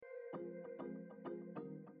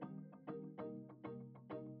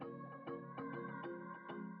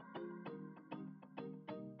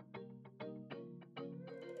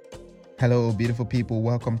Hello, beautiful people.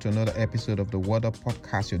 Welcome to another episode of the Word Up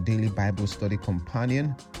Podcast, your daily Bible study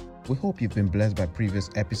companion. We hope you've been blessed by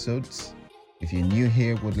previous episodes. If you're new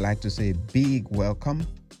here, we'd like to say a big welcome.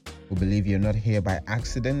 We believe you're not here by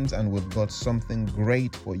accident, and we've got something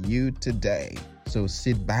great for you today. So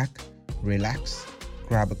sit back, relax,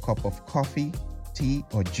 grab a cup of coffee, tea,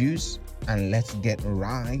 or juice, and let's get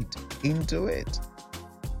right into it.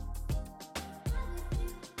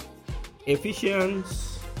 Ephesians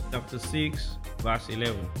chapter 6, verse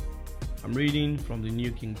 11. I'm reading from the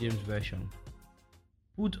New King James Version.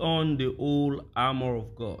 Put on the whole armor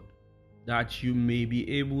of God, that you may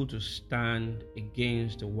be able to stand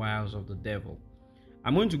against the wiles of the devil.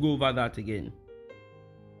 I'm going to go over that again.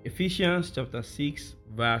 Ephesians chapter 6,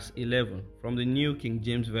 verse 11, from the New King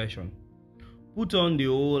James Version. Put on the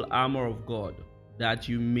whole armor of God, that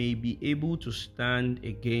you may be able to stand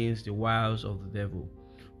against the wiles of the devil.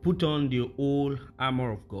 Put on the whole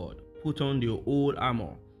armor of God. Put on the whole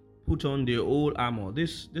armor. Put on the whole armor.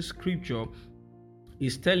 This scripture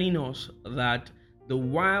is telling us that the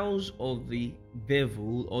wiles of the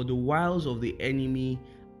devil or the wiles of the enemy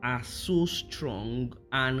are so strong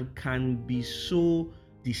and can be so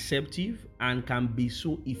deceptive and can be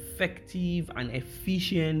so effective and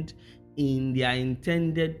efficient in their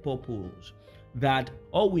intended purpose that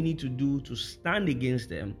all we need to do to stand against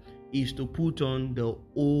them is to put on the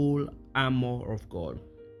whole armor of God.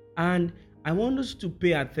 And I want us to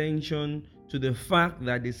pay attention to the fact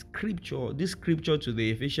that this scripture to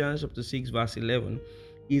the Ephesians chapter 6 verse 11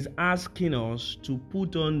 is asking us to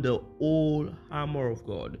put on the whole armor of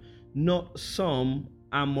God, not some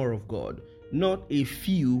armor of God, not a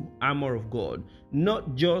few armor of God,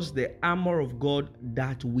 not just the armor of God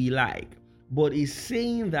that we like, but is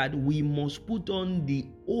saying that we must put on the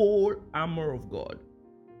whole armor of God.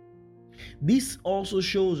 This also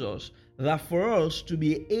shows us that for us to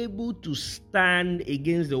be able to stand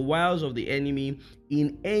against the wiles of the enemy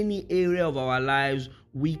in any area of our lives,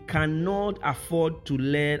 we cannot afford to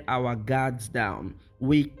let our guards down.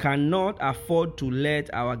 We cannot afford to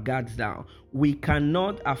let our guards down. We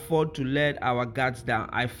cannot afford to let our guards down.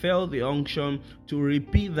 I felt the unction to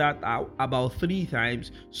repeat that about 3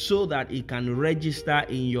 times so that it can register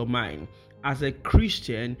in your mind. As a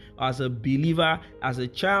Christian, as a believer, as a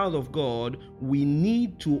child of God, we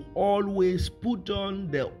need to always put on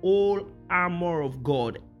the whole armor of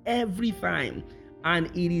God every time. And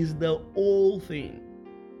it is the whole thing.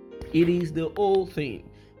 It is the whole thing.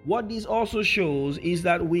 What this also shows is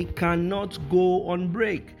that we cannot go on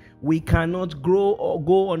break. We cannot grow or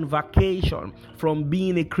go on vacation from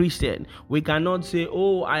being a Christian. We cannot say,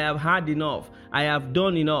 "Oh, I have had enough. I have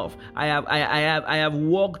done enough. I have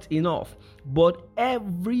walked enough." But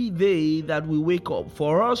every day that we wake up,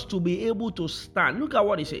 for us to be able to stand, look at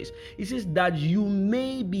what it says. It says that you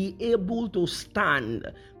may be able to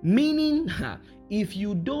stand. Meaning, if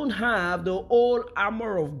you don't have the whole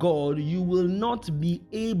armor of God, you will not be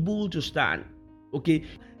able to stand. Okay?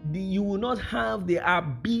 You will not have the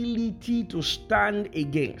ability to stand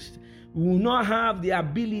against. You will not have the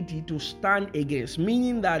ability to stand against.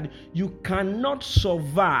 Meaning that you cannot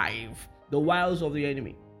survive the wiles of the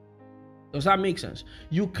enemy. Does that make sense?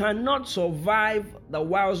 You cannot survive the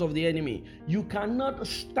wiles of the enemy. You cannot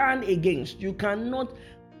stand against. You cannot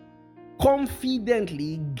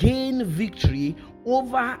confidently gain victory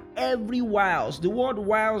over every wiles. The word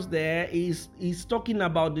wiles there is talking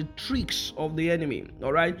about the tricks of the enemy.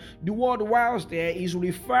 All right. The word wiles there is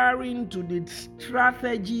referring to the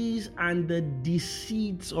strategies and the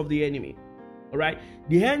deceits of the enemy. All right.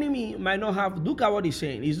 The enemy might not have, look at what he's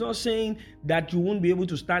saying. He's not saying that you won't be able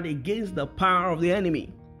to stand against the power of the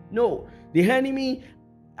enemy. No, the enemy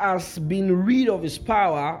has been rid of his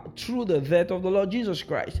power through the death of the Lord Jesus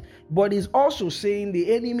Christ. But he's also saying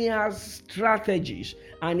the enemy has strategies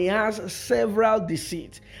and he has several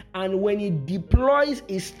deceits. And when he deploys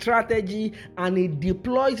his strategy and he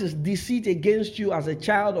deploys his deceit against you as a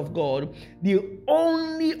child of God, the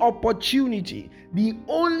only opportunity, the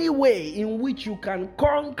only way in which you can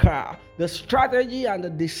conquer the strategy and the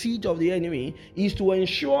deceit of the enemy is to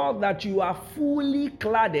ensure that you are fully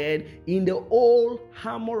cladded in the whole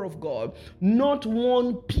armor of God, not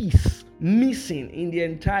one piece missing in the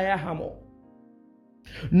entire armor.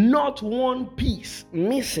 Not one piece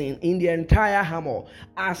missing in the entire armor.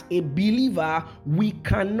 As a believer, we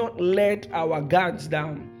cannot let our guards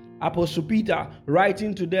down. Apostle Peter,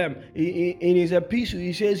 writing to them in his epistle,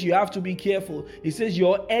 he says you have to be careful. He says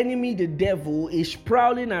your enemy, the devil, is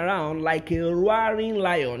prowling around like a roaring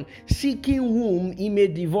lion, seeking whom he may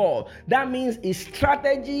devour. That means his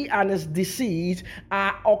strategy and his deceit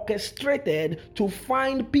are orchestrated to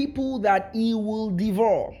find people that he will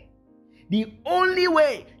devour. The only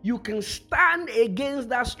way you can stand against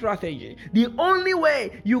that strategy, the only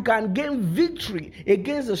way you can gain victory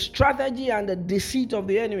against the strategy and the deceit of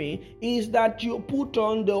the enemy is that you put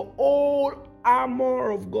on the whole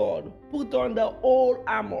armor of God. Put on the whole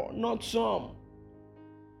armor, not some.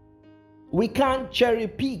 We can't cherry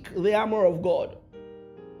pick the armor of God.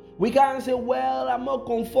 We can't say, well, I'm not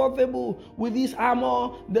comfortable with this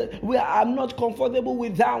armor. I'm not comfortable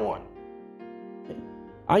with that one.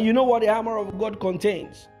 And you know what the armor of God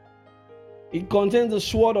contains? It contains the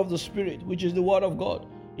sword of the Spirit, which is the word of God.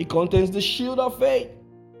 It contains the shield of faith.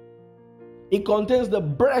 It contains the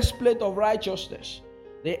breastplate of righteousness.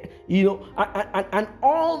 And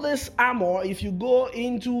all this armor, if you go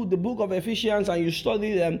into the book of Ephesians and you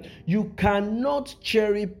study them, you cannot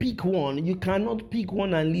cherry pick one. You cannot pick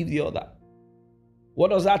one and leave the other.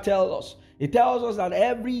 What does that tell us? It tells us that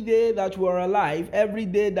every day that we're alive, every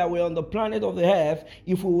day that we're on the planet of the earth,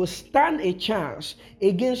 if we will stand a chance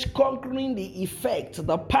against conquering the effect,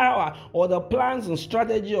 the power, or the plans and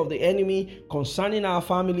strategy of the enemy concerning our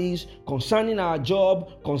families, concerning our job,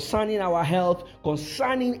 concerning our health,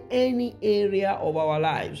 concerning any area of our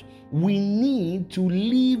lives, we need to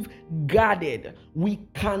live guarded. We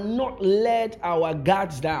cannot let our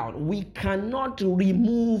guards down. We cannot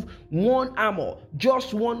remove one armor,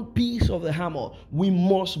 just one piece of the armor. We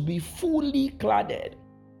must be fully cladded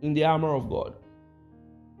in the armor of God.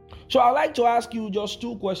 So I'd like to ask you just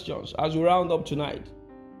two questions as we round up tonight.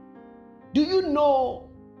 Do you know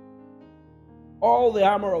all the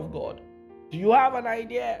armor of God? Do you have an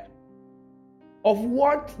idea of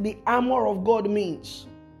what the armor of God means?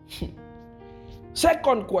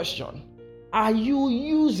 Second question, are you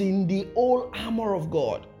using the whole armor of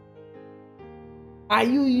God? Are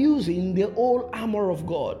you using the whole armor of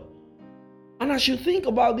God? And as you think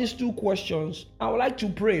about these two questions, I would like to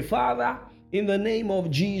pray, Father, in the name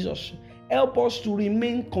of Jesus, help us to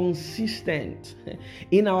remain consistent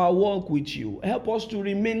in our walk with you. Help us to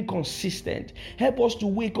remain consistent. Help us to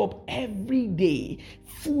wake up every day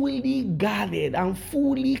fully guarded and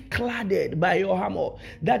fully cladded by your armor,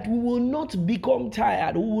 that we will not become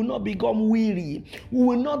tired, we will not become weary, we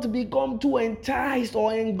will not become too enticed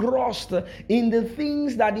or engrossed in the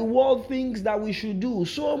things that the world thinks that we should do,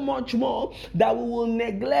 so much more that we will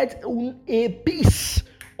neglect a piece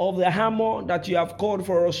of the armor that you have called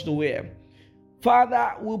for us to wear.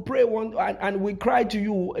 Father, we pray and we cry to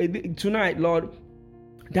you tonight, Lord,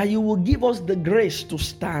 that you will give us the grace to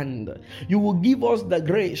stand. You will give us the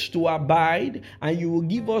grace to abide, and you will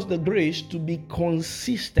give us the grace to be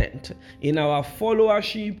consistent in our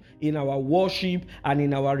followership, in our worship, and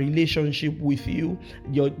in our relationship with you,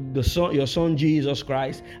 your Son Jesus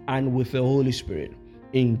Christ, and with the Holy Spirit.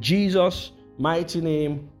 In Jesus' mighty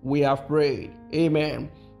name we have prayed. Amen.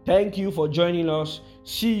 Thank you for joining us.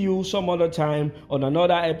 See you some other time on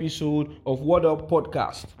another episode of Word Up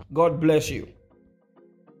Podcast. God bless you.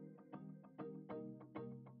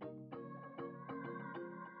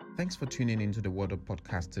 Thanks for tuning into the Word Up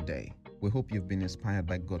Podcast today. We hope you've been inspired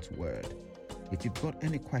by God's Word. If you've got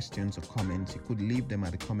any questions or comments, you could leave them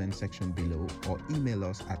at the comment section below or email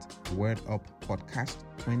us at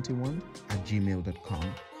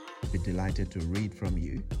worduppodcast21@gmail.com. We'll be delighted to read from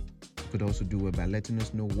you. You could also do it by letting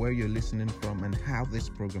us know where you're listening from and how this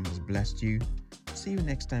program has blessed you. See you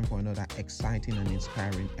next time for another exciting and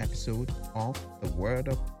inspiring episode of the Word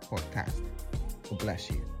Up Podcast. God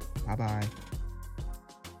bless you. Bye-bye.